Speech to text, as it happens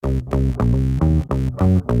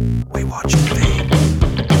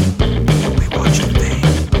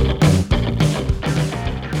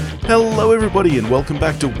everybody, and welcome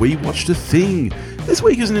back to We Watched a Thing. This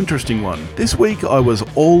week is an interesting one. This week I was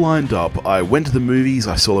all lined up. I went to the movies,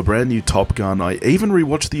 I saw a brand new Top Gun, I even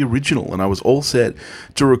rewatched the original, and I was all set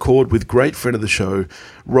to record with great friend of the show,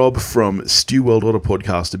 Rob from Stew World Order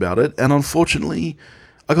podcast about it, and unfortunately,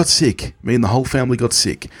 I got sick. Me and the whole family got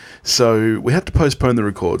sick. So we had to postpone the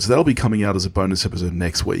record, so that'll be coming out as a bonus episode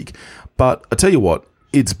next week. But I tell you what,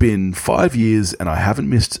 it's been 5 years and I haven't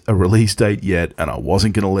missed a release date yet, and I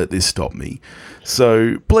wasn't going to let this stop me.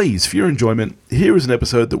 So please, for your enjoyment, here is an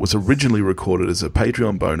episode that was originally recorded as a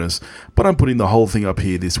Patreon bonus, but I'm putting the whole thing up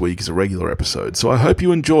here this week as a regular episode, so I hope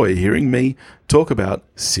you enjoy hearing me talk about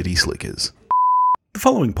City Slickers. The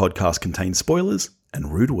following podcast contains spoilers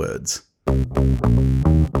and rude words. We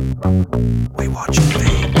watch a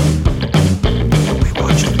thing. We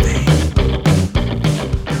watch a thing.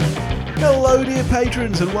 Hello, dear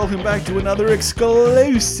patrons, and welcome back to another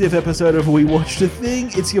exclusive episode of We Watched a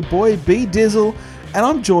Thing. It's your boy, B Dizzle, and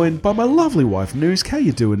I'm joined by my lovely wife, Noosk. How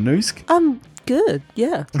you doing, Noosk? I'm good,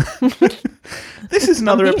 yeah. This is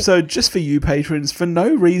another episode just for you, patrons, for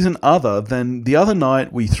no reason other than the other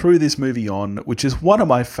night we threw this movie on, which is one of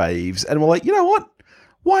my faves, and we're like, you know what?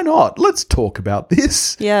 Why not? Let's talk about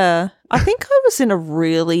this. Yeah. I think I was in a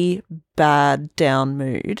really bad down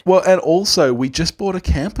mood. Well, and also, we just bought a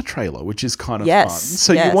camper trailer, which is kind of fun.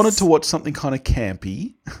 So you wanted to watch something kind of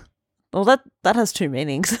campy. Well, that has two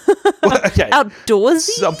meanings. Well, okay. Outdoorsy?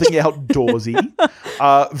 Something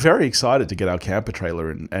outdoorsy. Very excited to get our camper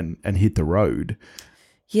trailer and hit the road.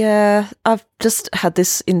 Yeah, I've just had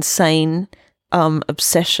this insane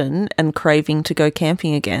obsession and craving to go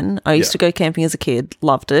camping again. I used to go camping as a kid,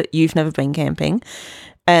 loved it. You've never been camping.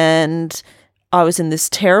 And I was in this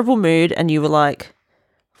terrible mood, and you were like,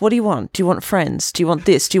 what do you want? Do you want Friends? Do you want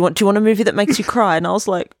this? Do you want a movie that makes you cry? And I was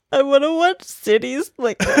like, I want to watch City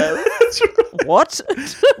Slickers. That's right. What?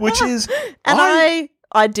 Which is... And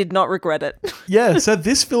I did not regret it. Yeah, so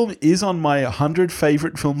this film is on my 100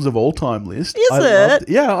 favourite films of all time list. Is it?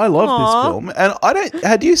 Yeah, I love this film. And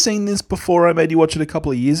had you seen this before I made you watch it a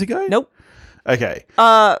couple of years ago? Nope. Okay.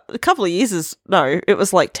 A couple of years is... No, it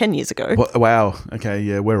was like 10 years ago. Wow. Okay,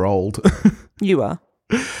 yeah, we're old. You are.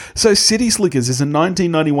 So City Slickers is a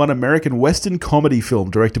 1991 American Western comedy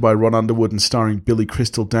film directed by Ron Underwood and starring Billy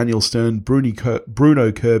Crystal, Daniel Stern,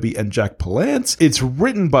 Bruno Kirby, and Jack Palance. It's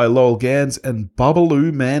written by Lowell Gans and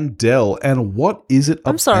Babalu Mandel. And what is it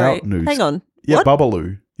about, I'm sorry. Noosk? Hang on. Yeah, What?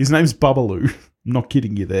 Babalu. His name's Babalu. I'm not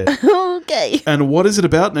kidding you there. Okay. And what is it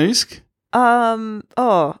about, Noosk?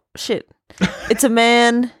 Oh, shit. It's a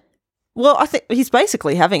man... Well, I think he's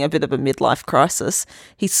basically having a bit of a midlife crisis.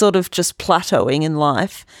 He's sort of just plateauing in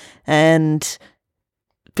life and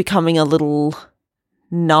becoming a little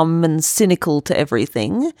numb and cynical to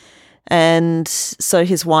everything. And so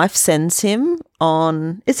his wife sends him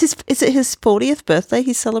on... Is it his 40th birthday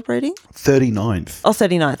he's celebrating? 39th. Oh,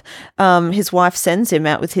 39th. His wife sends him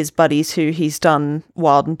out with his buddies who he's done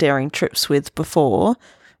wild and daring trips with before,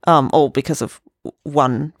 all because of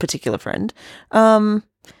one particular friend.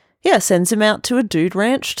 Yeah, sends him out to a dude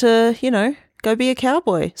ranch to, go be a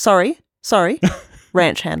cowboy. Sorry.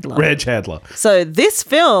 Ranch handler. Ranch handler. So this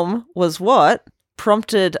film was what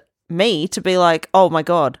prompted me to be like, oh my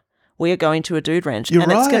God, we are going to a dude ranch. You're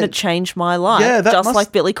and right. It's going to change my life, Yeah, just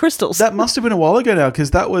like Billy Crystal's. That must have been a while ago now,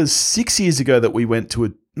 because that was 6 years ago that we went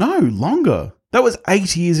to No, longer. That was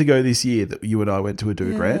 8 years ago this year that you and I went to a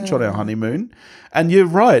dude ranch on our honeymoon. And you're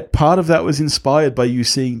right, part of that was inspired by you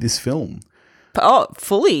seeing this film. Oh,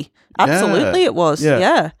 fully. Absolutely it was.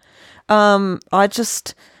 Yeah. I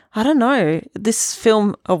don't know. This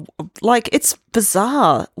film, it's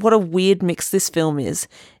bizarre what a weird mix this film is.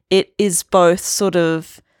 It is both sort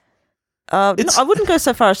of... I wouldn't go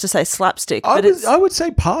so far as to say slapstick, but I would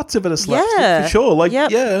say parts of it are slapstick for sure.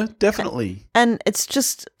 Yeah, definitely. And it's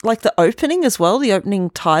just like the opening as well, the opening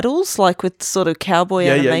titles, like with sort of cowboy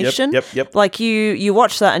animation. Yep. Like you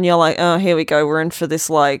watch that and you're like, oh, here we go. We're in for this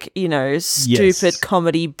stupid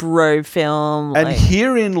comedy bro film. And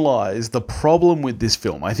herein lies the problem with this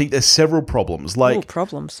film. I think there's several problems.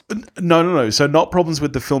 Problems. No. So not problems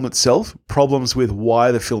with the film itself, problems with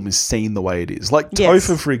why the film is seen the way it is. Like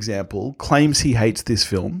Topher, for example, claims he hates this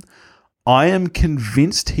film. I am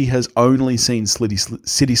convinced he has only seen City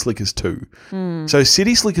Slickers 2. So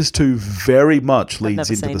City Slickers 2 very much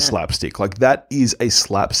leads into the slapstick. Like, that is a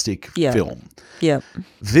slapstick film. Yeah.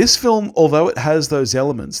 This film, although it has those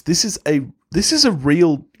elements, this is a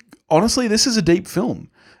deep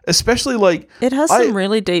film. Especially it has some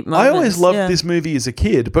really deep moments. I always loved this movie as a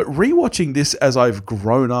kid, but rewatching this as I've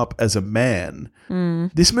grown up as a man,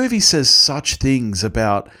 this movie says such things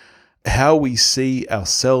about how we see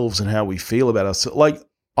ourselves and how we feel about ourselves. Like,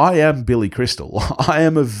 I am Billy Crystal. I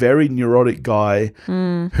am a very neurotic guy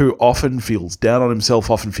who often feels down on himself,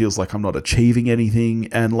 often feels like I'm not achieving anything.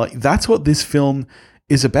 And like, that's what this film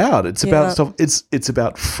is about. It's about stuff. It's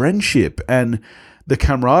about friendship and the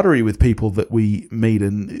camaraderie with people that we meet.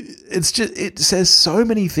 And it says so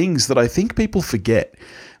many things that I think people forget.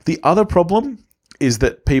 The other problem is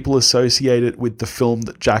that people associate it with the film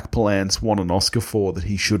that Jack Palance won an Oscar for that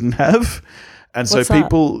he shouldn't have. And so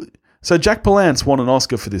So Jack Palance won an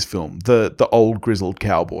Oscar for this film, the old grizzled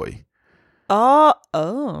cowboy.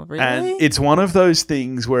 Oh, really? And it's one of those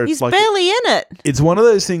things where he's barely in it. It's one of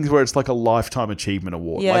those things where it's like a lifetime achievement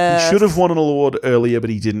award. Yes. Like he should have won an award earlier, but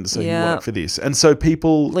he didn't, so he won it for this. And so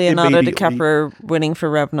people Leonardo DiCaprio winning for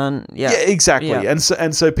Revenant. Yeah, exactly. Yeah.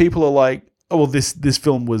 And so people are like, oh, well, this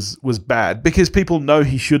film was bad because people know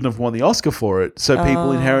he shouldn't have won the Oscar for it. So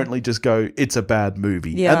people inherently just go, it's a bad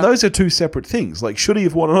movie. Yeah. And those are two separate things. Like, should he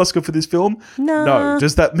have won an Oscar for this film? No.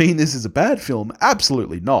 Does that mean this is a bad film?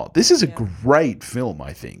 Absolutely not. This is a great film,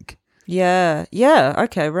 I think. Yeah.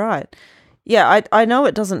 Okay, right. Yeah, I know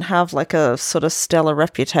it doesn't have like a sort of stellar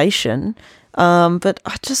reputation, but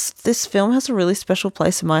this film has a really special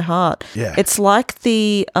place in my heart. Yeah. It's like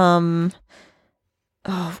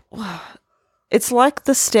it's like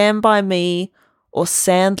the Stand By Me or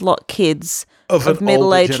Sandlot kids of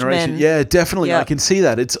middle-aged men. Yeah, definitely. Yeah. I can see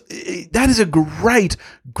that. That is a great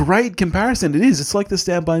comparison. It is. It's like the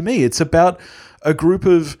Stand By Me. It's about a group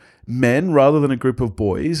of men rather than a group of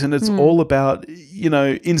boys, and it's all about,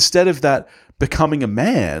 instead of that becoming a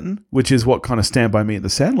man, which is what kind of Stand By Me and the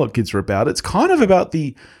Sandlot kids are about, it's kind of about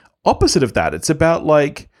the opposite of that. It's about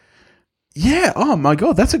like, yeah, oh my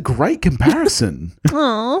God, that's a great comparison.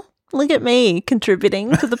 Oh. Look at me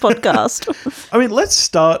contributing to the podcast. I mean, let's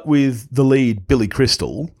start with the lead, Billy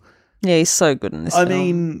Crystal. Yeah, he's so good in this film. I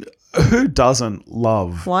mean, who doesn't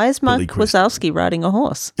love Why is Mike Wazowski riding a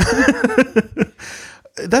horse?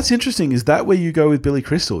 That's interesting. Is that where you go with Billy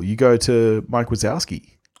Crystal? You go to Mike Wazowski?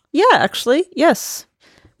 Yeah, actually, yes.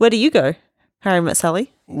 Where do you go? Harry Met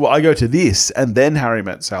Sally? Well, I go to this and then Harry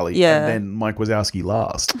Met Sally and then Mike Wazowski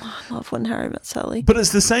last. Oh, I love when Harry Met Sally. But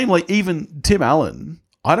it's the same, like even Tim Allen.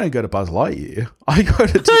 I don't go to Buzz Lightyear. I go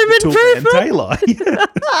to Toolman Taylor.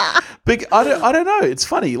 But I don't know. It's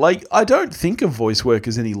funny. Like, I don't think of voice work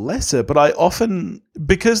as any lesser, but I often,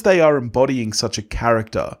 because they are embodying such a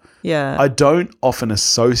character, I don't often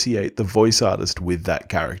associate the voice artist with that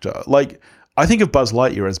character. Like, I think of Buzz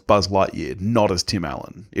Lightyear as Buzz Lightyear, not as Tim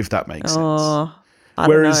Allen, if that makes sense.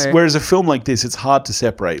 Whereas a film like this, it's hard to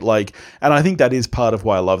separate. Like, and I think that is part of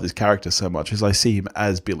why I love this character so much, is I see him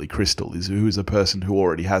as Billy Crystal, who's a person who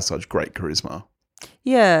already has such great charisma.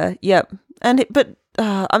 Yeah, yep. But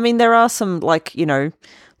I mean, there are some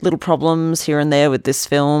little problems here and there with this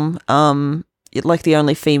film. Like the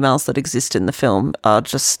only females that exist in the film are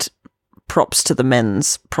just props to the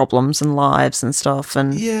men's problems and lives and stuff,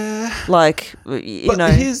 and here's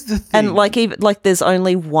the thing, and even there's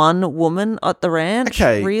only one woman at the ranch.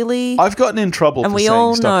 Okay, really, I've gotten in trouble for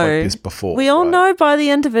saying stuff like this before. We all know by the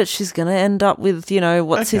end of it she's going to end up with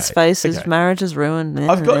what's his face. His marriage is ruined.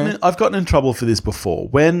 I've gotten in trouble for this before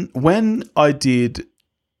when I did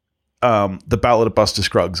the Ballad of Buster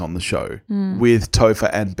Scruggs on the show with Topher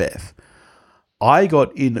and Beth. I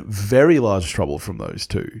got in very large trouble from those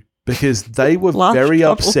two. Because they were very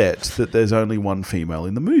upset that there's only one female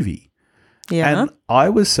in the movie. Yeah. And I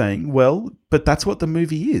was saying, well, but that's what the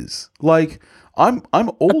movie is. Like, I'm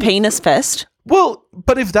all... A penis fest? Well,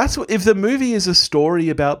 but if the movie is a story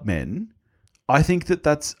about men, I think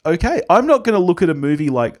that's okay. I'm not going to look at a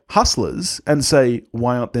movie like Hustlers and say,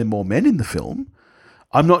 why aren't there more men in the film?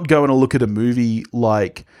 I'm not going to look at a movie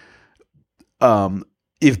like...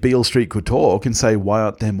 If Beale Street Could Talk and say, why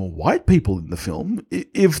aren't there more white people in the film?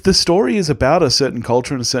 If the story is about a certain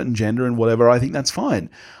culture and a certain gender and whatever, I think that's fine.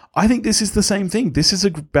 I think this is the same thing. This is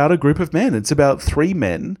about a group of men. It's about three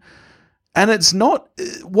men. And it's not...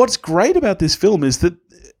 What's great about this film is that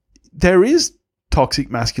there is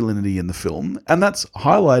toxic masculinity in the film, and that's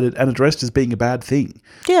highlighted and addressed as being a bad thing.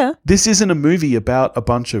 Yeah. This isn't a movie about a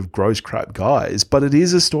bunch of gross crap guys, but it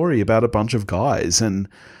is a story about a bunch of guys. And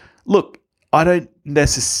look... I don't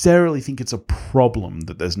necessarily think it's a problem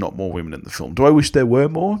that there's not more women in the film. Do I wish there were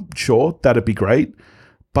more? Sure, that'd be great.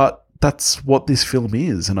 But that's what this film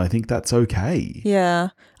is, and I think that's okay. Yeah.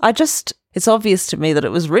 It's obvious to me that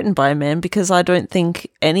it was written by a man because I don't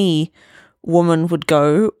think any woman would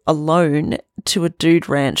go alone to a dude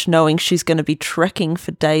ranch knowing she's going to be trekking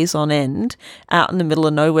for days on end out in the middle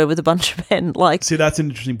of nowhere with a bunch of men. Like, see, that's an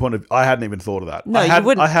interesting point of... I hadn't even thought of that. No, you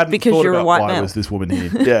wouldn't. I hadn't because thought you're about a white why male. was this woman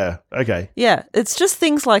here. Yeah, okay. Yeah, it's just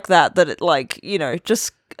things like that it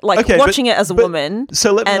just like Okay, watching it as a woman.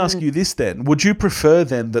 So let me and- ask you this then. Would you prefer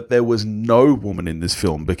then that there was no woman in this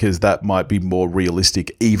film because that might be more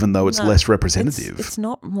realistic even though it's less representative? It's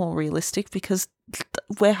not more realistic because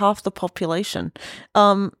we're half the population.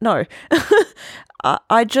 No.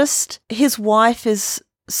 I just, his wife is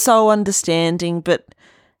so understanding, but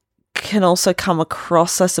can also come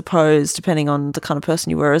across, I suppose, depending on the kind of person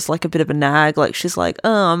you were, as like a bit of a nag. Like she's like, oh,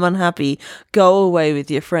 I'm unhappy, go away with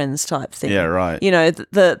your friends type thing. Yeah, right. You know,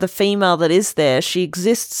 the female that is there, she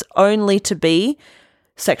exists only to be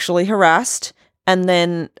sexually harassed, and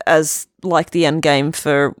then as like the end game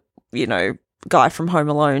for, you know, guy from Home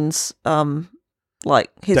Alone's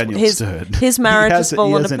like Daniel Stern. his marriage has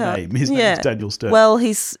fallen apart. He has apart. a name. His name's Daniel Stern. Well,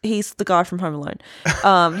 he's the guy from Home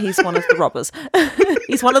Alone. He's one of the robbers.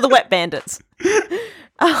 He's one of the wet bandits.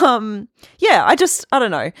 Yeah, I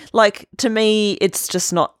don't know. Like, to me, it's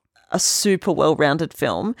just not a super well-rounded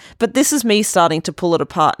film, but this is me starting to pull it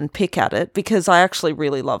apart and pick at it because I actually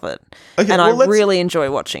really love it. Okay, and well, I really enjoy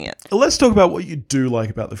watching it. Let's talk about what you do like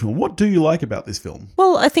about the film. What do you like about this film?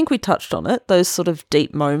 Well, I think we touched on it, those sort of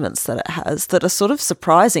deep moments that it has that are sort of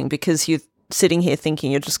surprising because you're sitting here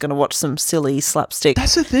thinking you're just going to watch some silly slapstick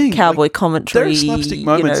That's the thing. cowboy Like, commentary, there are slapstick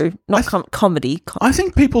moments. you know, not comedy. I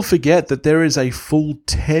think people forget that there is a full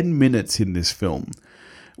 10 minutes in this film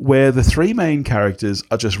where the three main characters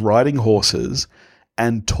are just riding horses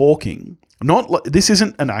and talking. This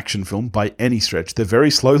isn't an action film by any stretch. They're very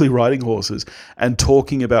slowly riding horses and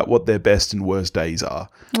talking about what their best and worst days are.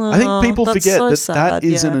 I think people forget so that sad, that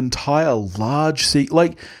is an yeah. entire large scene.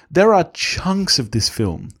 Like, there are chunks of this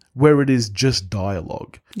film where it is just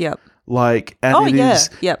dialogue. Yep. Like, and it is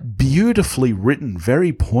Yep. beautifully written,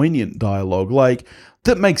 very poignant dialogue, like,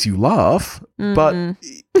 that makes you laugh, but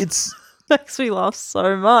it's... Makes me laugh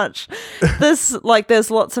so much. There's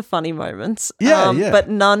lots of funny moments. Yeah. But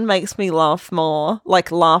none makes me laugh more,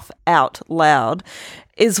 like laugh out loud,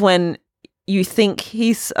 is when you think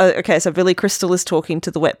he's okay. So Billy Crystal is talking to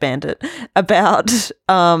the wet bandit about,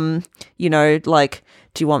 you know, like,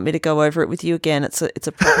 do you want me to go over it with you again? It's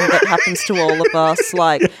a problem that happens to all of us.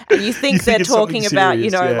 Like, and you think they're it's talking something about,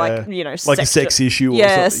 serious, you know, yeah. like, you know, Like a sex issue or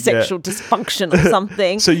something. sexual dysfunction or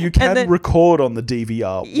something. So you can record on the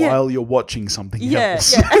DVR Yeah. while you're watching something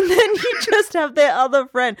else. Yeah, and then you just have their other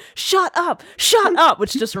friend, shut up,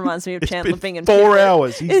 which just reminds me of Chandler Bing and 4 Pippin.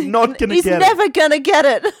 hours. He's not going to get He's never gonna get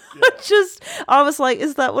it. I was like,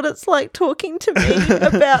 is that what it's like talking to me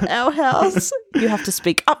about our house? You have to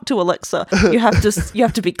speak up to Alexa. You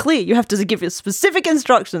have to be clear. You have to give it specific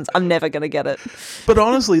instructions. I'm never gonna get it. But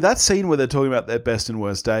honestly, that scene where they're talking about their best and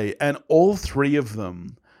worst day, and all three of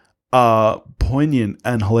them are poignant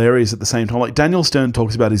and hilarious at the same time. Like, Daniel Stern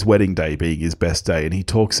talks about his wedding day being his best day, and he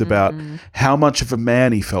talks about how much of a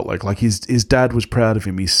man he felt like his dad was proud of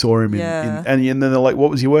him. He saw him Yeah. and then they're like, what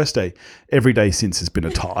was your worst day? Every day since has been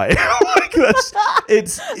a tie. Like,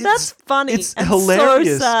 That's funny. It's and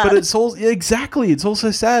hilarious, so sad. but it's all exactly. It's also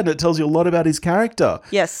sad, and it tells you a lot about his character.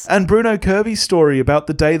 Yes. And Bruno Kirby's story about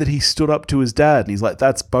the day that he stood up to his dad, and he's like,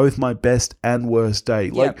 "That's both my best and worst day."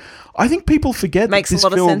 Like, I think people forget makes that a this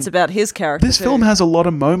lot film, of sense about his character. This too. film has a lot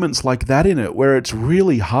of moments like that in it, where it's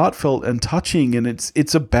really heartfelt and touching, and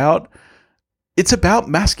it's about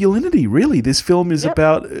masculinity, really. This film is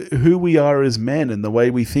about who we are as men and the way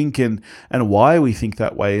we think and why we think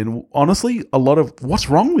that way. And honestly, a lot of what's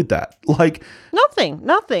wrong with that. Like,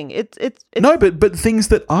 nothing. It's no, but things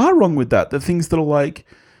that are wrong with that, the things that are like,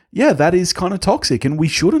 yeah, that is kind of toxic and we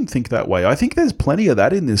shouldn't think that way. I think there's plenty of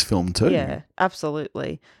that in this film too. Yeah,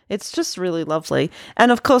 absolutely. It's just really lovely.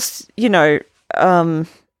 And of course, you know,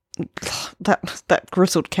 that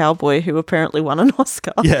grizzled cowboy who apparently won an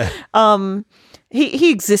Oscar. Yeah.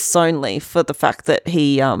 He exists only for the fact that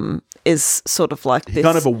he is sort of like He this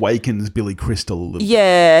kind of awakens Billy Crystal a little.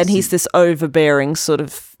 Yeah, and he's this overbearing sort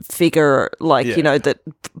of figure, like, you know, that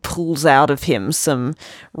pulls out of him some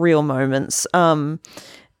real moments.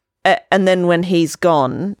 And then when he's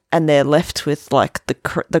gone and they're left with like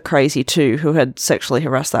the crazy two who had sexually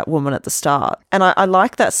harassed that woman at the start. And I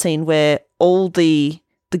like that scene where all the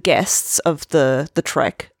guests of the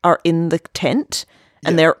trek are in the tent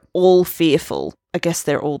and they're all fearful. I guess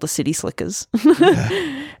they're all the city slickers.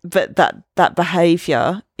 But that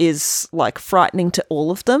behavior is like frightening to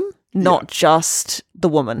all of them, not just the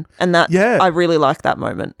woman. And that I really like that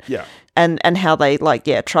moment. Yeah. And how they like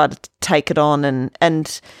try to take it on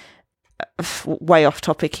and way off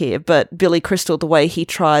topic here, but Billy Crystal, the way he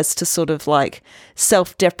tries to sort of like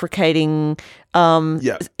self-deprecating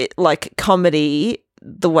like comedy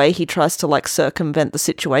the way he tries to like circumvent the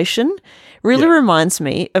situation really reminds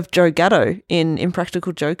me of Joe Gatto in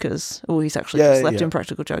Impractical Jokers. Oh, he's actually just left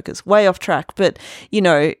Impractical Jokers. Way off track, but you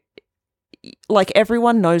know, like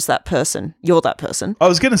everyone knows that person. You're that person. I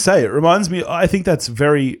was going to say, it reminds me, I think that's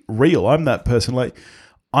very real. I'm that person. Like,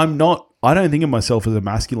 I don't think of myself as a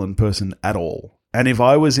masculine person at all. And if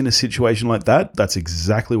I was in a situation like that, that's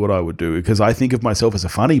exactly what I would do, because I think of myself as a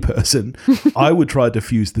funny person. I would try to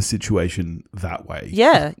diffuse the situation that way.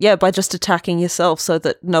 Yeah, by just attacking yourself so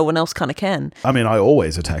that no one else kind of can. I mean, I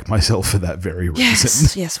always attack myself for that very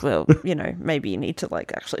reason. Yes, well, you know, maybe you need to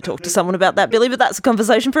like actually talk to someone about that, Billy, but that's a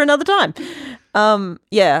conversation for another time.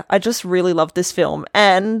 Yeah, I just really love this film.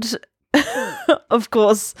 And of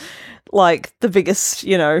course, like the biggest,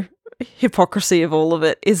 you know, hypocrisy of all of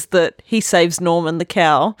it is that he saves Norman the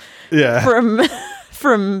cow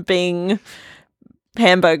from being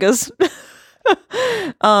hamburgers.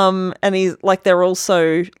 And he's like, they're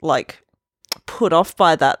also like put off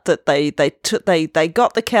by that they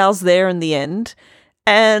got the cows there in the end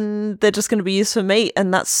and they're just going to be used for meat,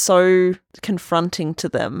 and that's so confronting to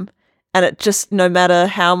them. And it just, no matter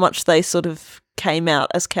how much they sort of came out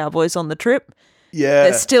as cowboys on the trip,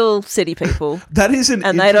 they're still city people. That is and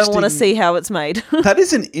they don't want to see how it's made. That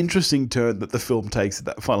is an interesting turn that the film takes at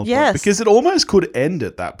that final point, because it almost could end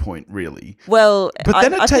at that point, really. Well, but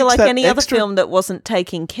then I feel like any other film that wasn't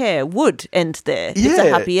taking care would end there. It's a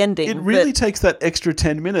happy ending. It really takes that extra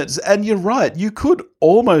 10 minutes. And you're right, you could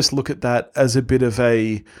almost look at that as a bit of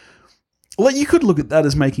a... Like, you could look at that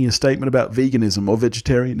as making a statement about veganism or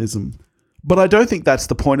vegetarianism. But I don't think that's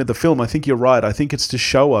the point of the film. I think you're right. I think it's to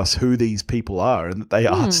show us who these people are and that they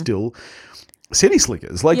are still city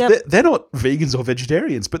slickers. Like, they're not vegans or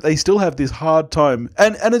vegetarians, but they still have this hard time.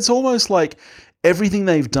 And it's almost like everything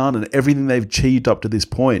they've done and everything they've achieved up to this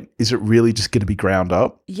point, is it really just going to be ground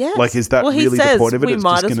up? Yes. Like, is that really the point of it? We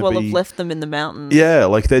might as well have left them in the mountains. Yeah,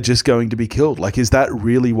 like they're just going to be killed. Like, is that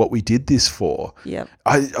really what we did this for? Yeah.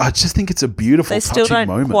 I just think it's a beautiful, touching moment. They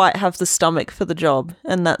still don't quite have the stomach for the job.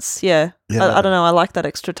 And that's, I don't know, I like that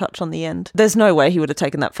extra touch on the end. There's no way he would have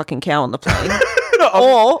taken that fucking cow on the plane.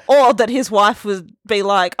 Or that his wife would be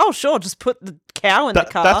like, oh, sure, just put the cow in the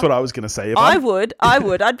car. That's what I was going to say. I would.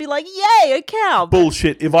 I'd be like, yay, a cow.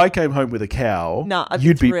 Bullshit. If I came home with a cow, I'd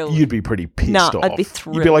be thrilled. You'd be pretty pissed off. I'd be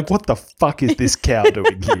thrilled. You'd be like, what the fuck is this cow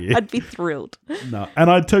doing here? I'd be thrilled. No. And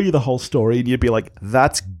I'd tell you the whole story and you'd be like,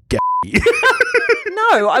 that's gay.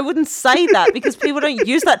 No, I wouldn't say that because people don't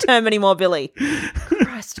use that term anymore, Billy.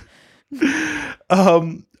 Christ.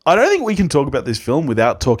 I don't think we can talk about this film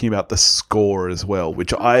without talking about the score as well,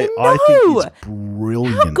 which I think is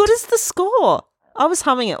brilliant. How good is the score? I was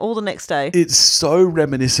humming it all the next day. It's so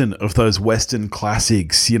reminiscent of those Western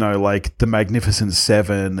classics, you know, like The Magnificent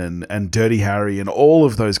Seven and Dirty Harry and all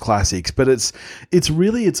of those classics. But it's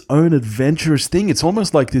really its own adventurous thing. It's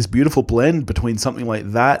almost like this beautiful blend between something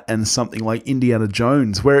like that and something like Indiana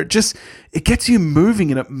Jones, where it gets you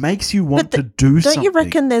moving and it makes you want to do something. Don't you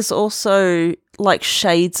reckon there's also like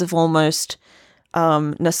shades of almost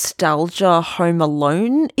nostalgia Home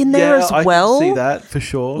Alone in there as well? I can see that for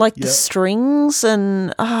sure. Like the strings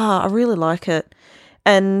and I really like it.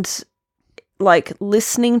 And like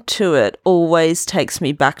listening to it always takes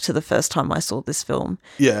me back to the first time I saw this film.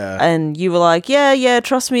 Yeah. And you were like, yeah,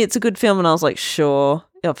 trust me, it's a good film. And I was like, sure,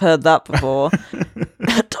 I've heard that before.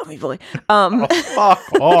 Tommy Boy.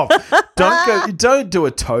 Fuck off. Don't do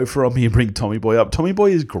a topher on me and bring Tommy Boy up. Tommy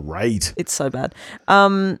Boy is great. It's so bad.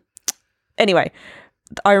 Anyway,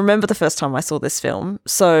 I remember the first time I saw this film.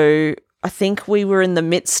 So I think we were in the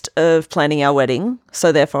midst of planning our wedding.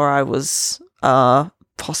 So therefore I was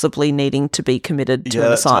possibly needing to be committed to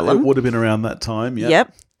an asylum. It would have been around that time.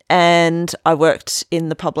 Yep. And I worked in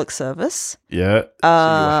the public service. Yeah. So you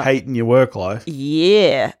were hating your work life.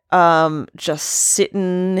 Yeah. Just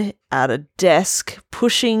sitting at a desk,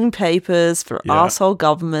 pushing papers for arsehole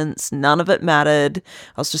governments. None of it mattered.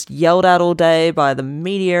 I was just yelled at all day by the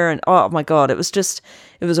media. And oh my God, it was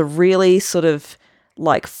a really sort of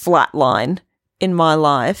like flat line in my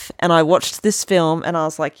life. And I watched this film and I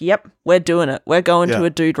was like, yep, we're doing it. We're going to a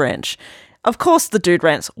dude ranch. Of course, the Dude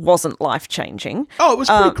Ranch wasn't life-changing. Oh, it was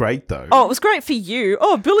pretty great, though. Oh, it was great for you.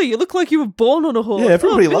 Oh, Billy, you look like you were born on a horse. Yeah,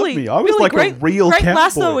 everybody loved me. I was like a real cowboy. Great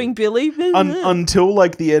lassoing, Billy. Until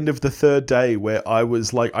like the end of the third day where I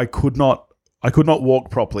was like, I could not walk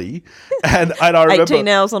properly. And I remember 18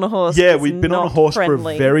 hours on a horse. Yeah, we'd been on a horse for a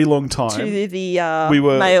very long time. To the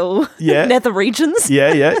male nether regions.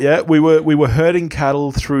 Yeah. We were herding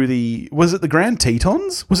cattle through was it the Grand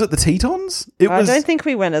Tetons? Was it the Tetons? I don't think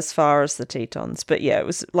we went as far as the Tetons, but yeah, it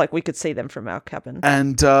was like we could see them from our cabin.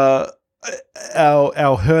 And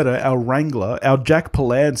our herder, our wrangler, our Jack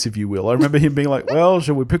Palance, if you will. I remember him being like, well,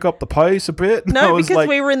 shall we pick up the pace a bit? And I No, was because like,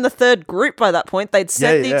 we were in the third group by that point. They'd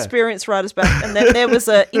sent the experienced riders back, and then there was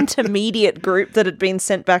an intermediate group that had been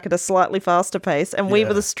sent back at a slightly faster pace, and we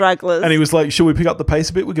were the stragglers. And he was like, shall we pick up the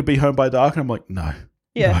pace a bit? We could be home by dark. And I'm like, no.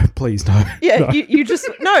 Yeah. No, please, no. Yeah, no. you just,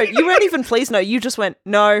 no, you weren't even please no. You just went,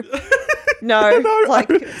 no. No,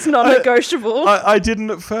 it's not negotiable. I didn't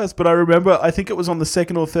at first, but I remember, I think it was on the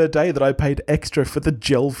second or third day that I paid extra for the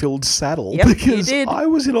gel-filled saddle because you did. I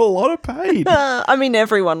was in a lot of pain. I mean,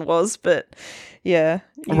 everyone was, but yeah.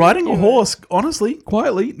 Riding a horse, honestly,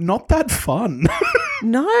 quietly, not that fun.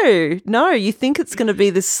 No, you think it's going to be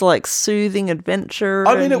this like soothing adventure.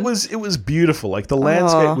 I mean, it was beautiful. Like the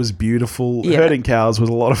landscape was beautiful. Herding cows was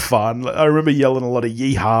a lot of fun. I remember yelling a lot of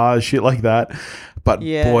yeehaw, shit like that. But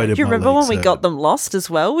boy, did do you my remember when legs we hurt. got them lost as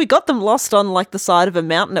well? We got them lost on like the side of a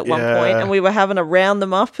mountain at one point, and we were having to round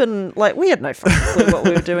them up, and like we had no fucking clue what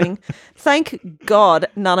we were doing. Thank God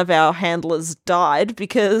none of our handlers died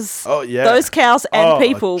because those cows and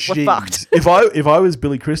people were fucked. If I was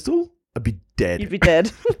Billy Crystal, I'd be dead. You'd be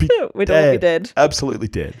dead. We'd all be dead. Absolutely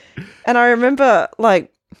dead. And I remember,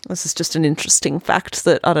 like, this is just an interesting fact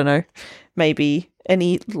that, I don't know, maybe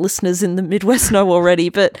any listeners in the Midwest know already,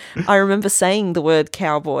 but I remember saying the word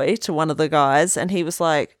cowboy to one of the guys, and he was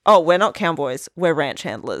like, oh, we're not cowboys, we're ranch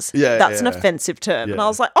handlers. That's an offensive term. And I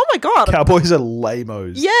was like, oh my God. Cowboys are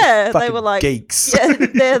lamos. Yeah, they were like geeks. Yeah,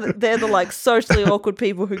 they're the like socially awkward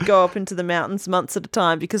people who go up into the mountains months at a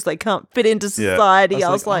time because they can't fit into society.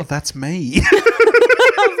 I was like, oh, that's me.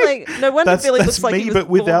 I was like, no wonder Billy looks like me, he was but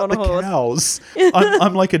born without on the a horse. cows.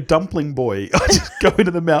 I'm like a dumpling boy. I just go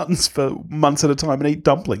into the mountains for months at a time and eat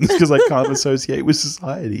dumplings because I can't associate with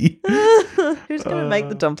society. Who's going to make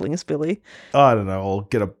the dumplings, Billy? I don't know.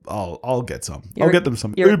 I'll get some. I'll get them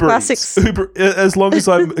some. You're Uber classics. Eats. As long as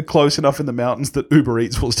I'm close enough in the mountains that Uber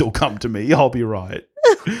Eats will still come to me, I'll be right.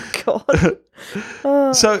 God.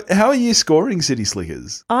 So, how are you scoring City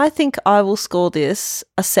Slickers? I think I will score this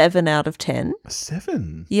a 7 out of 10. A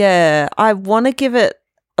 7? Yeah, I want to give it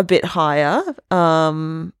a bit higher,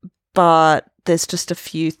 but there's just a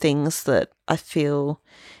few things that I feel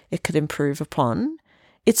it could improve upon.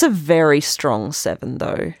 It's a very strong 7,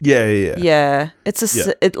 though. Yeah. Yeah,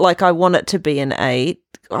 it's like I want it to be an 8.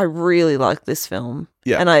 I really like this film.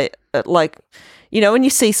 Yeah, and I like. You know, when you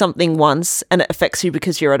see something once and it affects you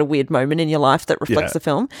because you're at a weird moment in your life that reflects the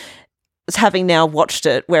film, it's having now watched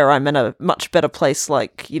it where I'm in a much better place,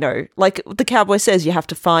 like, you know, like the cowboy says, you have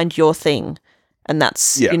to find your thing, and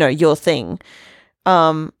that's, you know, your thing.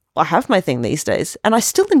 I have my thing these days, and I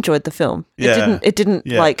still enjoyed the film. Yeah. It didn't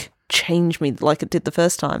like change me like it did the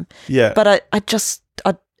first time. Yeah. But I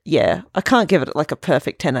can't give it like a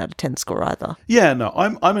perfect 10 out of 10 score either. Yeah, no,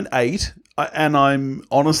 I'm an 8. And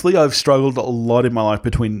I've struggled a lot in my life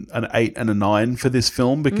between an 8 and a 9 for this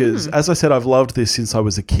film because, as I said, I've loved this since I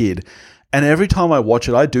was a kid. And every time I watch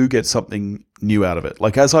it, I do get something new out of it.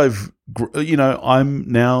 Like as I'm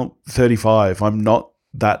now 35. I'm not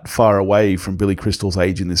that far away from Billy Crystal's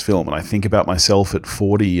age in this film. And I think about myself at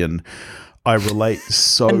 40 and I relate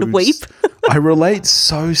so... and weep. I relate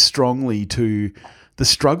so strongly to... the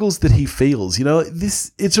struggles that he feels. You know,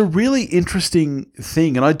 it's a really interesting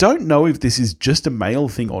thing. And I don't know if this is just a male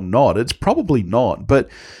thing or not. It's probably not. But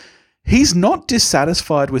he's not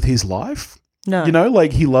dissatisfied with his life. No. You know,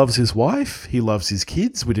 like he loves his wife. He loves his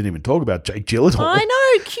kids. We didn't even talk about Jake Gyllenhaal. I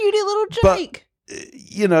know, cutie little Jake. But,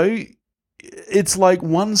 you know, it's like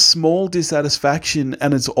one small dissatisfaction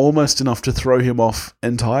and it's almost enough to throw him off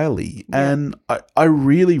entirely. Yeah. And I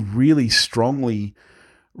really, really strongly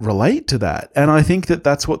relate to that. And I think that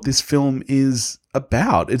that's what this film is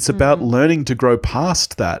about. It's about learning to grow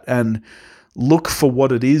past that and look for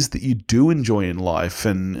what it is that you do enjoy in life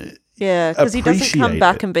and yeah, because he doesn't come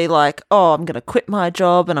back and be like, oh, I'm going to quit my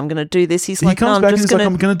job and I'm going to do this. He comes back and he's like,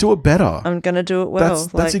 I'm going to do it better. I'm going to do it well.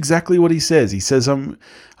 That's exactly what he says. He says, I'm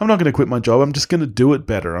not going to quit my job. I'm just going to do it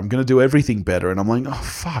better. I'm going to do everything better. And I'm like, oh,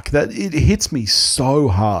 fuck. It hits me so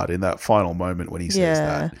hard in that final moment when he says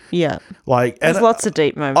that. Yeah. Like, there's lots of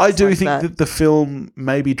deep moments. I do think that the film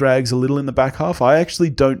maybe drags a little in the back half. I actually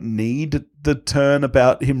don't need the turn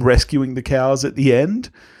about him rescuing the cows at the end.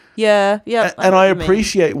 Yeah. And I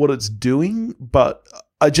appreciate what it's doing, but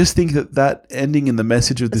I just think that ending in the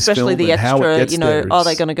message of this especially film the and extra, how it gets there are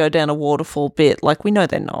they going to go down a waterfall bit? Like, we know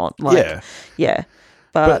they're not. Like, yeah.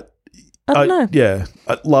 But I don't know. Yeah,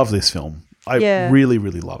 I love this film. I really,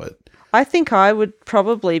 really love it. I think I would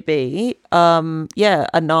probably be,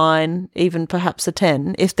 a 9, even perhaps a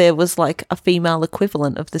 10, if there was like a female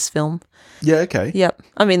equivalent of this film. Yeah, okay. Yep.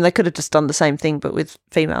 I mean, they could have just done the same thing, but with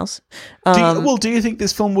females. Do you think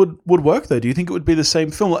this film would work, though? Do you think it would be the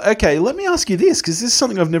same film? Okay, let me ask you this, because this is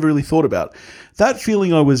something I've never really thought about. That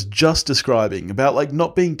feeling I was just describing about like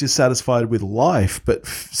not being dissatisfied with life, but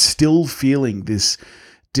still feeling this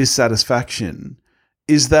dissatisfaction,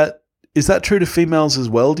 is that true to females as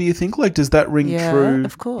well, do you think? Like, does that ring true? Yeah,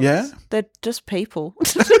 of course. Yeah? They're just people.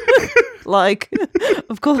 Like,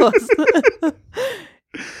 of course.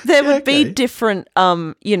 There would be different,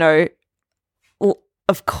 of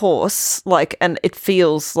course, like, and it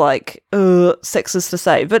feels like sexist to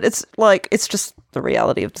say, but it's like, it's just the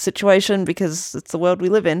reality of the situation because it's the world we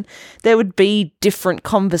live in. There would be different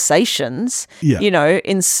conversations,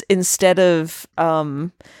 instead of,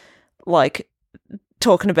 like,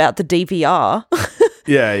 talking about the DVR.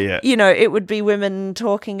 Yeah. It would be women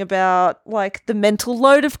talking about like the mental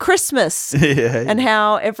load of Christmas and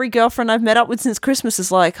how every girlfriend I've met up with since Christmas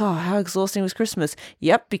is like, oh, how exhausting was Christmas?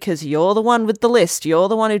 Yep, because you're the one with the list. You're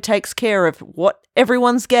the one who takes care of what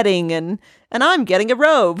everyone's getting and I'm getting a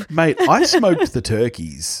robe. Mate, I smoked the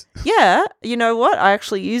turkeys. Yeah, you know what? I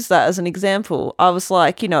actually used that as an example. I was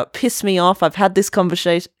like, it pissed me off. I've had this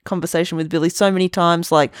conversation with Billy so many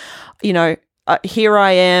times, like, here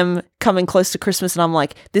I am coming close to Christmas and I'm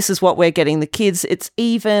like, this is what we're getting the kids. It's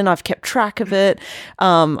even. I've kept track of it.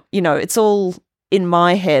 It's all in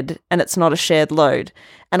my head and it's not a shared load.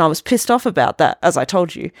 And I was pissed off about that, as I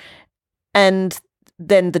told you. And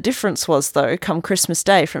then the difference was, though, come Christmas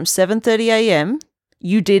Day from 7:30 a.m.,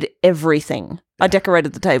 you did everything. I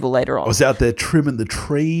decorated the table later on. I was out there trimming the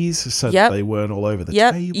trees so that they weren't all over the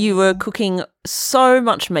table. You were cooking so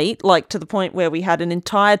much meat, like to the point where we had an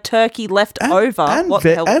entire turkey left over. And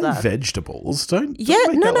vegetables. Don't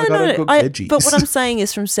no. But what I'm saying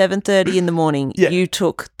is from 7:30 in the morning, you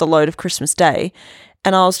took the load of Christmas Day.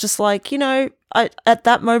 And I was just like, at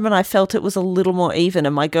that moment I felt it was a little more even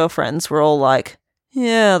and my girlfriends were all like,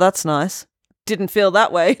 yeah, that's nice. Didn't feel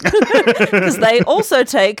that way because they also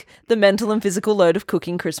take the mental and physical load of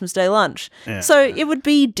cooking Christmas Day lunch. Yeah. So it would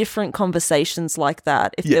be different conversations like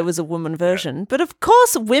that if there was a woman version. Yeah. But of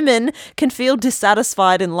course, women can feel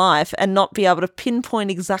dissatisfied in life and not be able to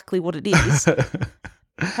pinpoint exactly what it is.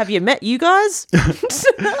 Have you met you guys?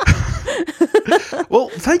 Well,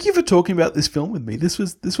 thank you for talking about this film with me. This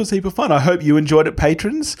was a heap of fun. I hope you enjoyed it,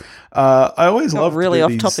 patrons. I always love really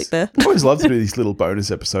off topic there. I always love to do these little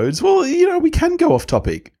bonus episodes. Well, we can go off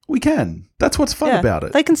topic. We can. That's what's fun about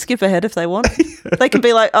it. They can skip ahead if they want. They can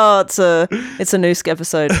be like, oh, it's a Noosk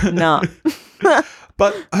episode. Nah.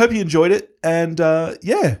 But I hope you enjoyed it, and I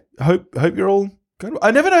hope you're all.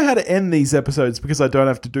 I never know how to end these episodes because I don't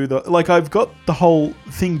have to do I've got the whole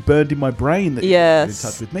thing burned in my brain that you can get in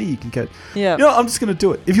touch with me. You can get... Yeah. I'm just going to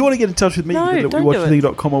do it. If you want to get in touch with me, you can go to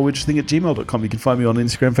wewatchthething.com or wewatchthething@gmail.com. You can find me on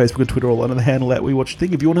Instagram, Facebook and Twitter, all under the handle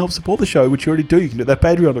 @wewatchthething. If you want to help support the show, which you already do, you can do that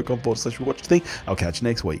patreon.com/wewatchthething. I'll catch you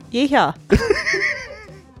next week. Yeehaw.